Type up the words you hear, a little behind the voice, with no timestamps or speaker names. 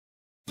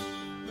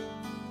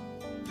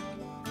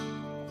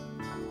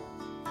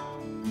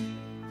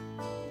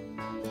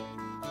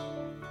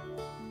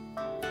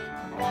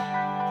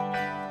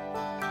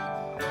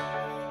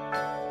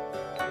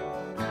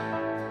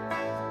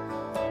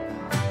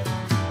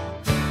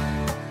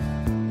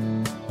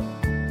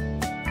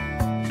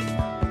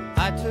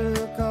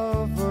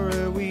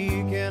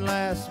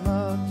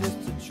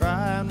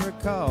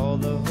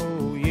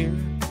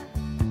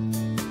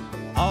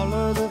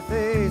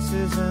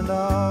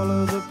all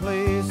of the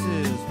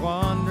places,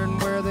 wondering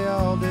where they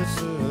all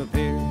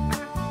disappeared.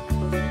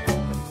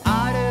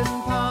 I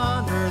didn't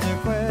ponder the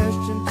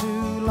question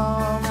too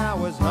long. I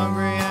was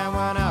hungry and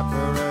went out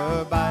for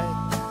a bite.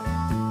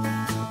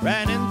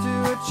 Ran into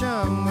a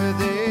chum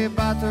with a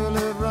bottle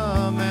of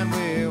rum, and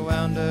we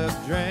wound up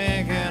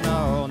drinking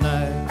all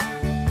night.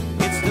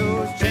 It's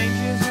those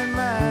changes in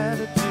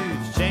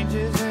latitudes,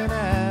 changes in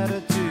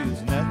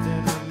attitudes,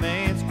 nothing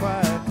remains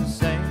quite the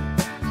same.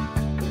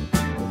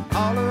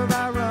 All of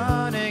our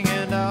running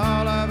and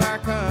all of our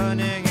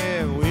cunning,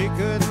 if we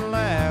couldn't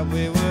laugh,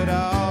 we would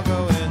all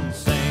go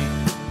insane.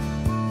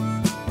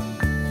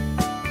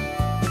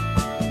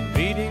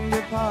 Reading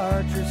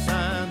departure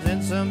signs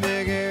in some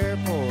big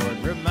airport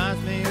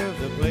reminds me of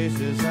the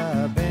places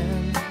I've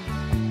been.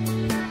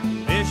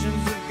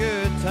 Visions of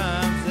good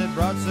times that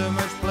brought so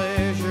much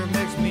pleasure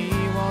makes me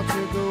want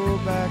to go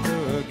back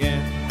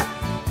again.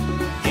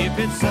 If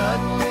it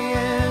suddenly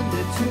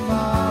ended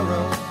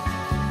tomorrow,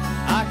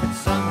 I could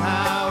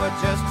somehow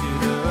adjust to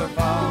the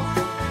fall.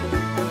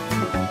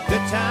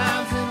 Good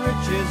times and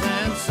riches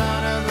and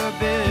son of a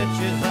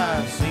bitches,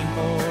 I've seen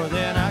more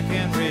than I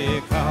can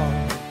recall.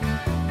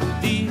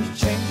 These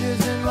changes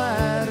in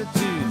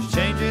latitudes,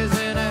 changes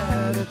in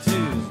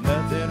attitudes,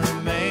 nothing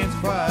remains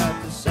quite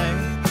the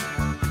same.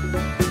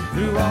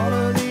 Through all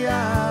of the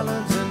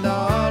islands and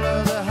all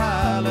of the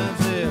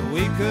highlands, if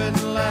we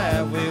couldn't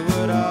laugh, we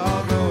would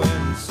all go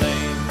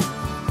insane.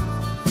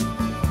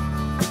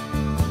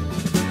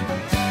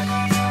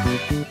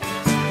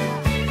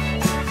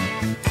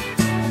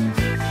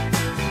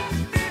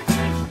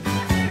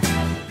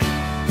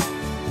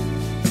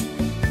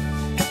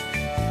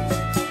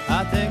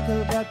 I think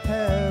about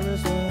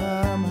Paris when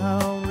I'm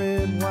high on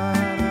red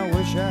wine. I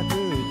wish I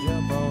could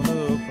jump on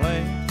a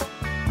plane.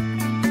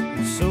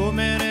 So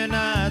many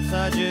nights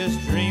I just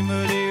dream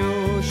of the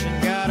ocean.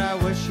 God, I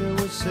wish I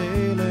was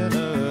sailing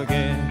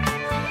again.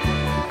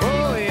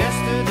 Oh,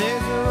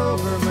 yesterdays are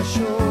over my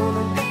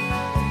shoulder,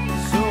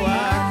 so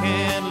I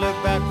can't look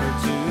back for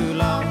too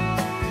long.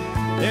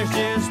 There's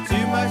just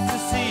too much to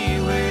see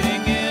waiting